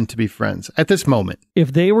prefer them to be friends at this moment?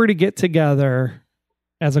 If they were to get together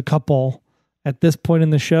as a couple at this point in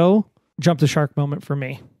the show, jump the shark moment for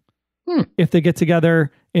me. If they get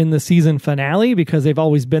together in the season finale, because they've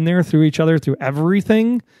always been there through each other, through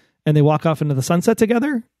everything, and they walk off into the sunset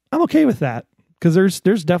together, I'm okay with that. Because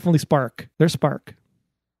there's definitely spark. There's spark.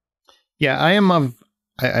 Yeah, I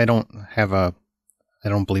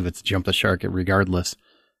don't believe it's jump the shark regardless.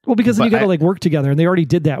 Well, because then you got to like work together, and they already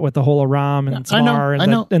did that with the whole Aram and Samar and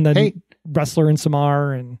then Ressler and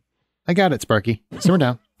Samar and. I got it, Sparky. Simmer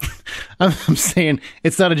down. I'm saying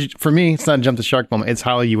for me, it's not a jump the shark moment. It's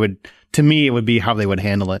how you would, to me, it would be how they would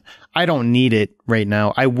handle it. I don't need it right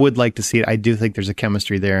now. I would like to see it. I do think there's a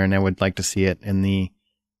chemistry there, and I would like to see it in the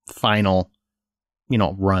final,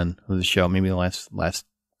 run of the show. Maybe the last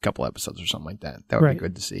couple episodes or something like that. That would be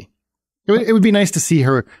good to see. It would be nice to see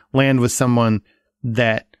her land with someone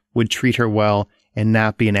that would treat her well and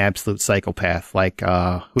not be an absolute psychopath. Like,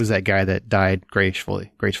 who's that guy that died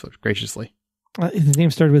graciously? His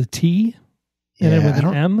name started with T and then with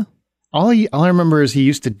an M. All I remember is he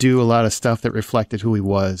used to do a lot of stuff that reflected who he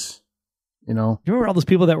was. You remember all those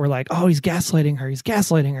people that were like, "Oh, he's gaslighting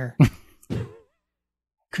her."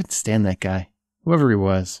 Couldn't stand that guy, whoever he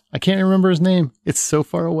was. I can't remember his name. It's so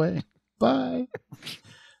far away. Bye.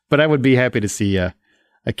 But I would be happy to see a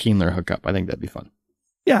Keenler hookup. I think that'd be fun.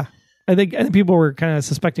 Yeah, I think people were kind of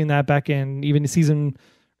suspecting that back in even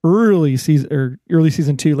early season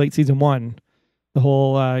 2, late season 1. The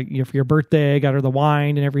whole, for your birthday, got her the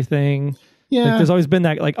wine and everything. Yeah. Like, there's always been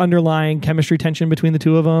that like underlying chemistry tension between the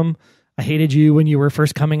two of them. I hated you when you were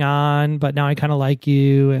first coming on, but now I kind of like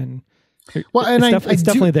you. And it's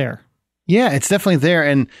definitely there. Yeah, it's definitely there.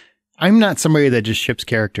 And I'm not somebody that just ships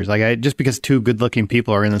characters. Like just because two good looking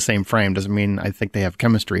people are in the same frame doesn't mean I think they have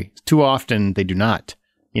chemistry. Too often they do not.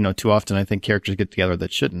 Too often I think characters get together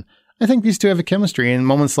that shouldn't. I think these two have a chemistry, and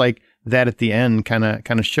moments like that at the end kind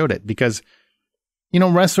of showed it because,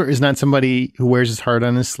 Ressler is not somebody who wears his heart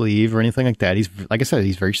on his sleeve or anything like that. He's, like I said,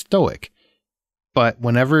 he's very stoic. But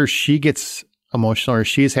whenever she gets emotional or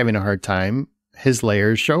she's having a hard time, his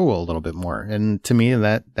layers show a little bit more. And to me,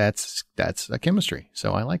 that's a chemistry.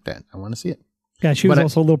 So I like that. I want to see it. Yeah, she was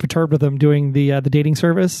also a little perturbed with him doing the dating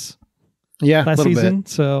service. Yeah, last season. Bit.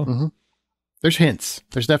 So. Mm-hmm. There's hints.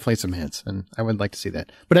 There's definitely some hints, and I would like to see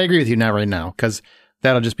that. But I agree with you, not right now, because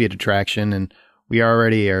that'll just be a detraction, and we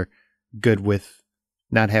already are good with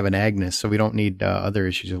not having Agnes, so we don't need other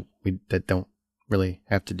issues that don't really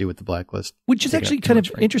have to do with the Blacklist. Which is actually kind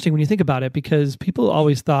of interesting when you think about it, because people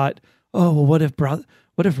always thought, oh, well, what if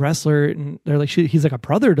Ressler, and they're like, he's like a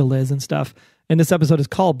brother to Liz and stuff, and this episode is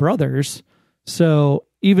called Brothers, so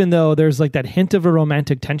even though there's like that hint of a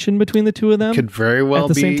romantic tension between the two of them, could very well at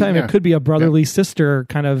the same time, it could be a brotherly sister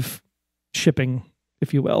kind of shipping,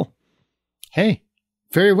 if you will. Hey,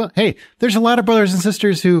 very well. Hey, there's a lot of brothers and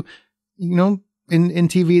sisters who, in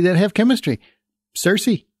TV that have chemistry.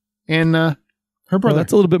 Cersei and her brother. Well,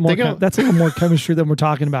 that's a little bit more. That's a little more chemistry than we're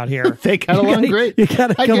talking about here. They got along great. You got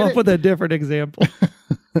to come up with a different example.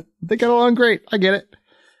 They got along great. I get it.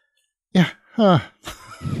 Yeah.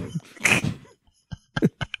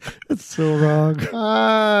 That's so wrong.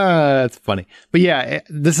 That's funny. But yeah,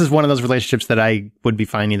 this is one of those relationships that I would be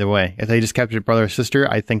fine either way. If they just kept it brother or sister,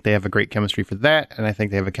 I think they have a great chemistry for that, and I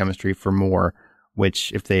think they have a chemistry for more,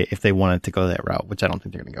 which if they wanted to go that route, which I don't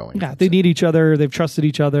think they're going to go in. Yeah, they need each other. They've trusted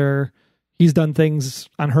each other. He's done things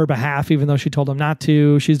on her behalf, even though she told him not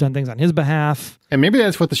to. She's done things on his behalf. And maybe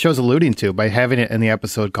that's what the show's alluding to by having it in the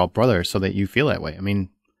episode called Brothers, so that you feel that way. I mean,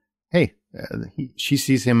 hey, she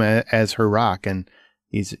sees him as her rock, and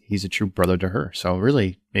he's a true brother to her. So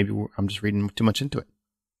really, maybe I'm just reading too much into it.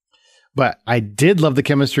 But I did love the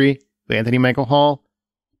chemistry with Anthony Michael Hall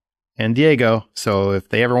and Diego. So if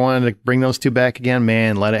they ever wanted to bring those two back again,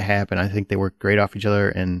 man, let it happen. I think they work great off each other,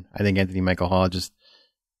 and I think Anthony Michael Hall just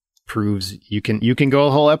proves you can go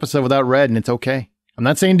a whole episode without Red, and it's okay. I'm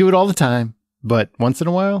not saying do it all the time, but once in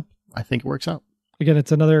a while, I think it works out. Again,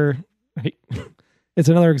 it's another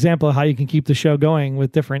example of how you can keep the show going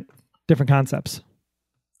with different concepts.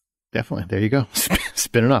 Definitely. There you go.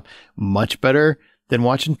 Spin it up. Much better than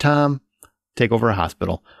watching Tom take over a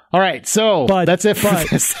hospital. All right. So that's it for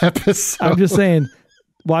this episode. I'm just saying,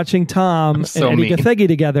 watching Tom and Eddie Gathegi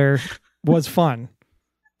together was fun.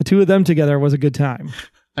 The two of them together was a good time.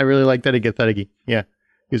 I really liked Eddie Gathegi. Yeah,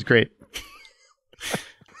 he was great.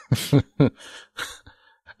 All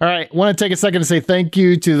right. Want to take a second to say thank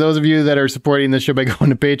you to those of you that are supporting the show by going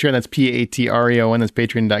to Patreon. That's Patreon. That's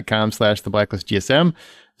patreon.com/theblacklistgsm.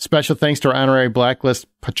 Special thanks to our honorary Blacklist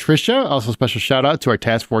Patricia. Also special shout out to our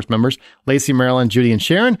task force members, Lacey, Marilyn, Judy, and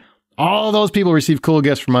Sharon. All those people receive cool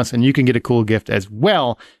gifts from us, and you can get a cool gift as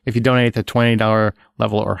well if you donate at the $20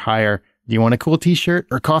 level or higher. Do you want a cool t-shirt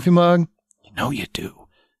or coffee mug? You know you do.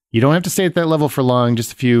 You don't have to stay at that level for long,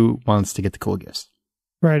 just a few months to get the cool gifts.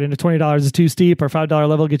 Right, and the $20 is too steep. Our $5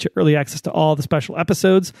 level gets you early access to all the special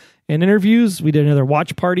episodes and interviews. We did another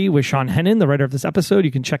watch party with Sean Hennon, the writer of this episode.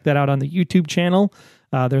 You can check that out on the YouTube channel.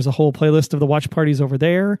 There's a whole playlist of the watch parties over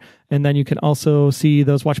there. And then you can also see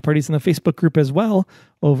those watch parties in the Facebook group as well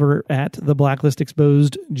over at the Blacklist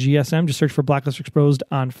Exposed GSM. Just search for Blacklist Exposed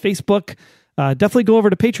on Facebook. Definitely go over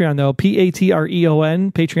to Patreon, though.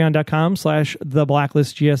 Patreon,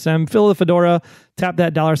 patreon.com/theblacklistgsm. Fill the fedora, tap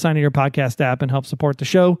that $sign in your podcast app, and help support the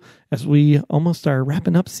show as we almost are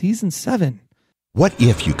wrapping up season 7. What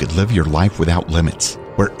if you could live your life without limits,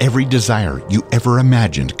 where every desire you ever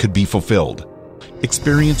imagined could be fulfilled?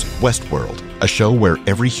 Experience Westworld, a show where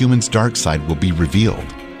every human's dark side will be revealed.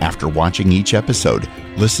 After watching each episode,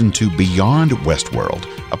 listen to Beyond Westworld,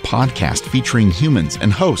 a podcast featuring humans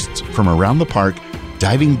and hosts from around the park,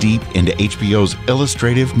 diving deep into HBO's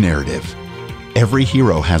illustrative narrative. Every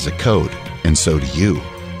hero has a code, and so do you.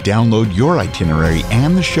 Download your itinerary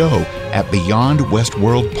and the show at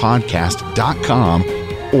beyondwestworldpodcast.com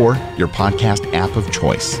or your podcast app of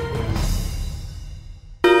choice.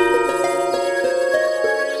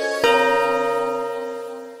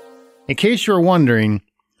 In case you're wondering,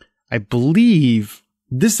 I believe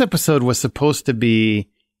this episode was supposed to be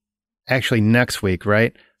actually next week,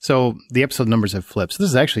 right? So the episode numbers have flipped. So this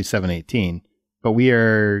is actually 718, but we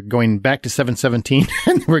are going back to 717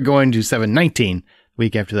 and we're going to 719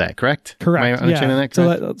 week after that, correct? Correct. Am I understanding that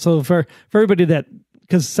correct? So for everybody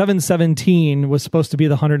because 717 was supposed to be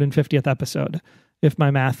the 150th episode, if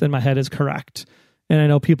my math in my head is correct. And I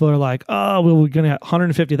know people are like, oh, well, we're going to have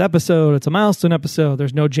 150th episode. It's a milestone episode.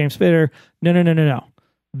 There's no James Spader. No.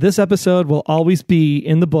 This episode will always be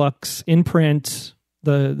in the books, in print,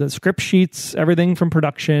 the script sheets, everything from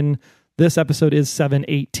production. This episode is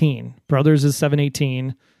 718. Brothers is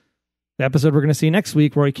 718. The episode we're going to see next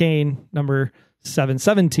week, Roy Kane, number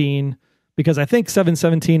 717, because I think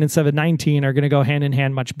 717 and 719 are going to go hand in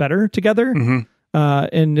hand much better together. Mm-hmm.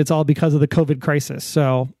 And it's all because of the COVID crisis.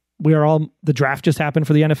 So the draft just happened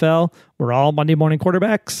for the NFL. We're all Monday morning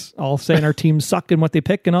quarterbacks, all saying our teams suck and what they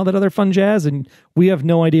pick and all that other fun jazz. And we have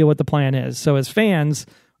no idea what the plan is. So as fans,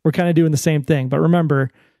 we're kind of doing the same thing. But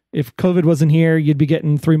remember, if COVID wasn't here, you'd be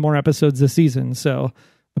getting 3 more episodes this season. So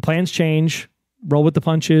the plans change, roll with the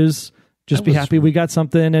punches, just be happy we got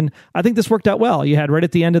something. And I think this worked out well. You had right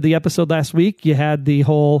at the end of the episode last week, you had the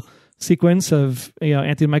whole sequence of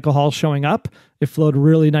Anthony Michael Hall showing up. It flowed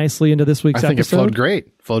really nicely into this week's episode. I think it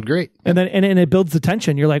flowed great. And then and it builds the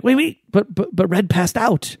tension. You're like, wait, but Red passed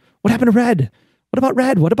out. What happened to Red? What about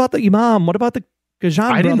Red? What about the Imam? What about the Gajan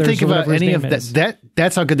I didn't brothers, think about any of that.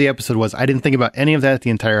 That's how good the episode was. I didn't think about any of that the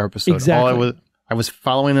entire episode. Exactly. I was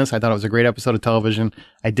following this. I thought it was a great episode of television.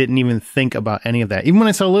 I didn't even think about any of that. Even when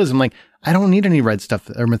I saw Liz, I'm like, I don't need any Red stuff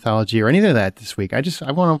or mythology or any of that this week. This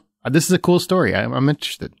is a cool story. I'm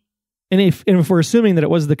interested. And if we're assuming that it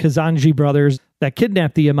was the Kazanji brothers that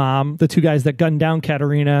kidnapped the Imam, the 2 guys that gunned down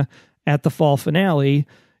Katerina at the fall finale,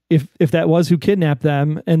 if that was who kidnapped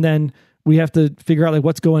them, and then we have to figure out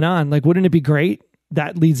what's going on, wouldn't it be great?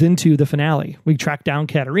 That leads into the finale. We track down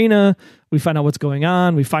Katerina, we find out what's going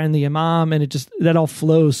on, we find the Imam, and that all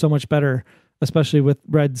flows so much better, especially with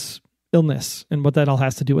Red's illness and what that all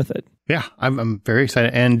has to do with it. Yeah, I'm very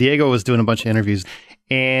excited. And Diego was doing a bunch of interviews,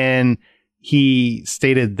 and he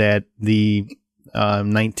stated that the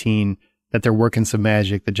 19 that they're working some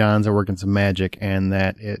magic, the Johns are working some magic, and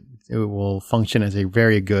that will function as a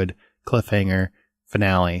very good cliffhanger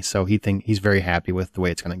finale. So he's very happy with the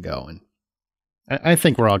way it's going to go. And I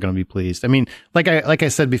think we're all going to be pleased. I mean, like I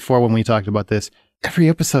said before when we talked about this, every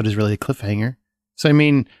episode is really a cliffhanger. So, I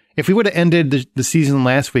mean, if we would have ended the season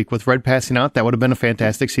last week with Red passing out, that would have been a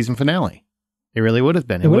fantastic season finale. It really would have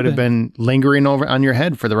been. It would have been lingering over on your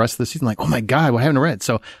head for the rest of the season. Like, oh my God, what happened to Red?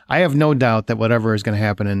 So I have no doubt that whatever is going to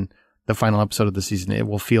happen in the final episode of the season, it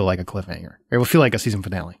will feel like a cliffhanger. It will feel like a season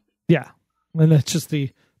finale. Yeah. And that's just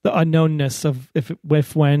the unknownness of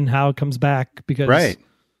if, when, how it comes back, because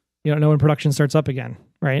you don't know when production starts up again,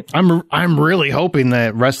 right? I'm really hoping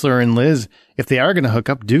that Ressler and Liz, if they are going to hook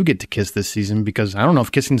up, do get to kiss this season, because I don't know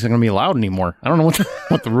if kissing's going to be allowed anymore. I don't know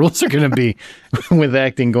what the rules are going to be with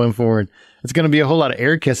acting going forward. It's going to be a whole lot of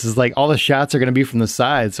air kisses. Like, all the shots are going to be from the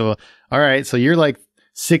side. So, all right. So you're like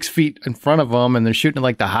 6 feet in front of them and they're shooting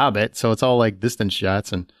like The Hobbit. So it's all like distance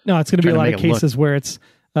shots. And no, it's going to be a lot of cases where it's,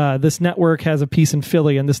 this network has a piece in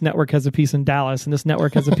Philly and this network has a piece in Dallas and this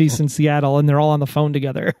network has a piece in Seattle, and they're all on the phone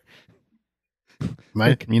together.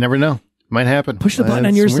 You never know. Might happen. Push the button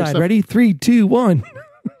on your side. Ready? 3, 2, 1.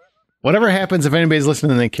 Whatever happens, if anybody's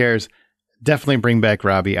listening that cares, definitely bring back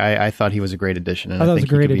Robbie. I thought he was a great addition. And I think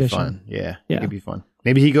he could be fun. Yeah, it could be fun.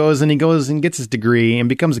 Maybe he goes and gets his degree and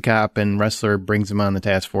becomes a cop, and Ressler brings him on the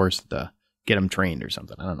task force to get him trained or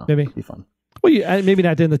something. I don't know. Maybe. It'd be fun. Well, maybe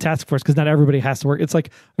not in the task force, because not everybody has to work. It's like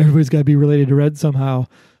everybody's got to be related to Red somehow.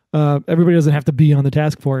 Everybody doesn't have to be on the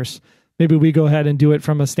task force. Maybe we go ahead and do it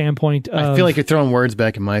from a standpoint of... I feel like you're throwing words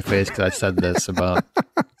back in my face because I said this about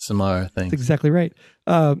some other things. That's exactly right.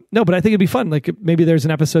 No, but I think it'd be fun. Like, maybe there's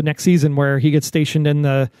an episode next season where he gets stationed in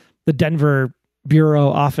the Denver bureau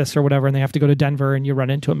office or whatever, and they have to go to Denver and you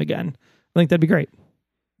run into him again. I think that'd be great.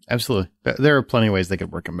 Absolutely. There are plenty of ways they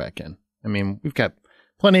could work him back in. I mean, we've got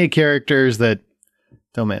plenty of characters that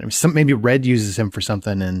don't matter. Maybe Red uses him for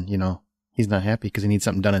something and, he's not happy because he needs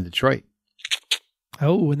something done in Detroit.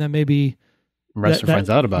 Oh, and then maybe Ressler finds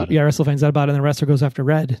out about it. Yeah, Ressler finds out about it, and then Ressler goes after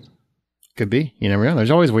Red. Could be. You never know. There's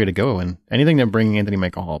always a way to go, and anything that bringing Anthony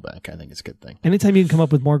Michael Hall back, I think is a good thing. Anytime you can come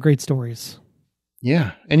up with more great stories.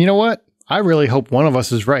 Yeah, and you know what? I really hope one of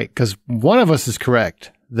us is right, because one of us is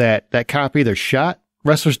correct that cop either shot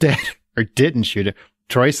Ressler's dad or didn't shoot it.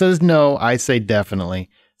 Troy says no. I say definitely.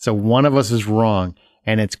 So one of us is wrong,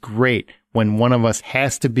 and it's great when one of us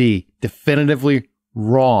has to be definitively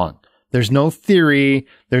wrong. There's no theory.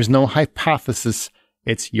 There's no hypothesis.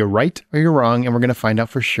 It's you're right or you're wrong, and we're going to find out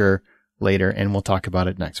for sure later, and we'll talk about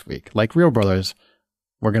it next week. Like real brothers,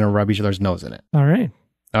 we're going to rub each other's nose in it. All right.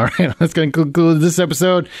 That's going to conclude this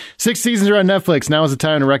episode. 6 seasons are on Netflix. Now is the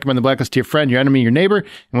time to recommend The Blacklist to your friend, your enemy, your neighbor.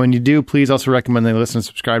 And when you do, please also recommend they listen and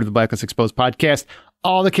subscribe to the Blacklist Exposed podcast.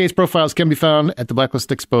 All the case profiles can be found at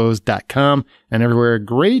theblacklisexposed.com and everywhere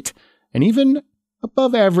great and even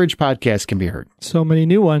above average podcasts can be heard. So many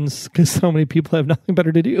new ones because so many people have nothing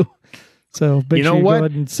better to do. So you know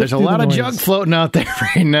what? There's a lot of junk floating out there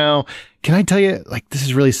right now. Can I tell you, this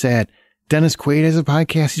is really sad. Dennis Quaid has a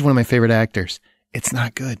podcast. He's one of my favorite actors. It's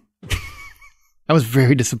not good. I was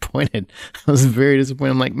very disappointed.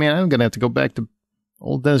 I'm like, man, I'm going to have to go back to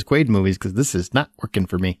old Dennis Quaid movies because this is not working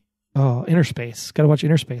for me. Oh, Inner Space. Got to watch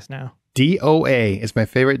Inner Space now. DOA is my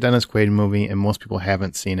favorite Dennis Quaid movie, and most people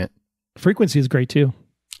haven't seen it. Frequency is great, too.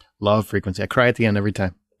 Love Frequency. I cry at the end every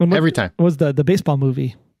time. Every time. What was the baseball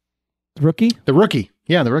movie? The Rookie? The Rookie.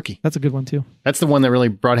 Yeah, The Rookie. That's a good one, too. That's the one that really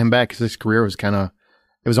brought him back because his career was it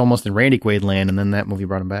was almost in Randy Quaid land, and then that movie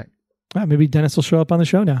brought him back. Maybe Dennis will show up on the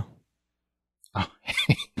show now. Oh,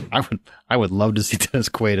 I would love to see Dennis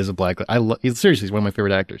Quaid as a Blacklist. Seriously, he's one of my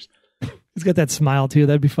favorite actors. He's got that smile too.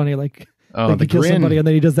 That'd be funny. The he kills grin. somebody and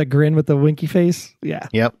then he does that grin with the winky face. Yeah.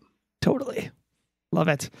 Yep. Totally. Love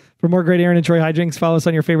it. For more great Aaron and Troy hijinks, follow us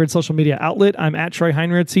on your favorite social media outlet. I'm at Troy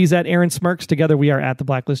Heinrichs. He's at Aaron Smirks. Together we are at the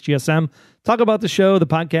Blacklist GSM. Talk about the show, the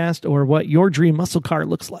podcast, or what your dream muscle car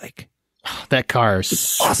looks like. Oh, that car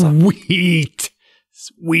is awesome. Sweet.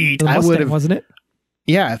 The Mustang, wasn't it?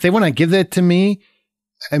 Yeah. If they want to give that to me,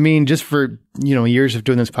 I mean, just for, years of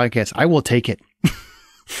doing this podcast, I will take it.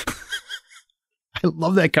 I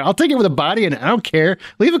love that car. I'll take it with a body in it. I don't care.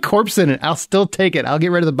 Leave a corpse in it. I'll still take it. I'll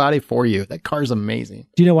get rid of the body for you. That car is amazing.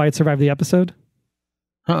 Do you know why it survived the episode?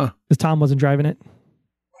 Because Tom wasn't driving it.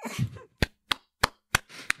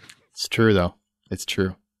 It's true, though. It's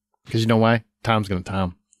true. Because you know why? Tom's going to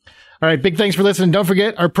Tom. All right. Big thanks for listening. Don't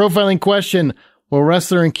forget our profiling question. Will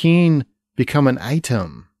Ressler and Keen become an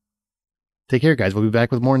item? Take care, guys. We'll be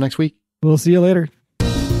back with more next week. We'll see you later.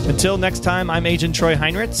 Until next time, I'm Agent Troy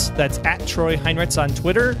Heinrichs. That's at Troy Heinrichs on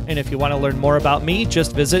Twitter. And if you want to learn more about me,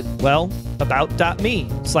 just visit, about.me/Troy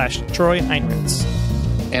Heinrichs.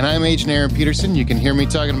 And I'm Agent Aaron Peterson. You can hear me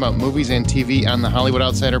talking about movies and TV on the Hollywood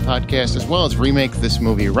Outsider podcast, as well as Remake This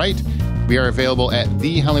Movie Right. We are available at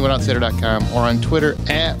thehollywoodoutsiders.com or on Twitter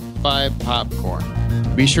at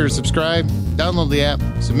 5popcorn. Be sure to subscribe, download the app,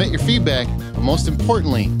 submit your feedback, but most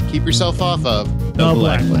importantly, keep yourself off of The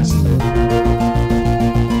Blacklist.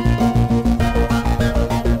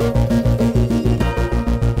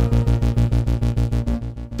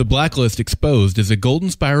 The Blacklist Exposed is a Golden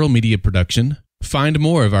Spiral Media production. Find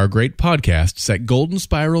more of our great podcasts at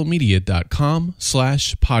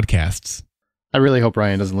goldenspiralmedia.com/podcasts. I really hope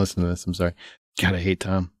Ryan doesn't listen to this. I'm sorry. God, I hate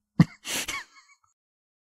Tom.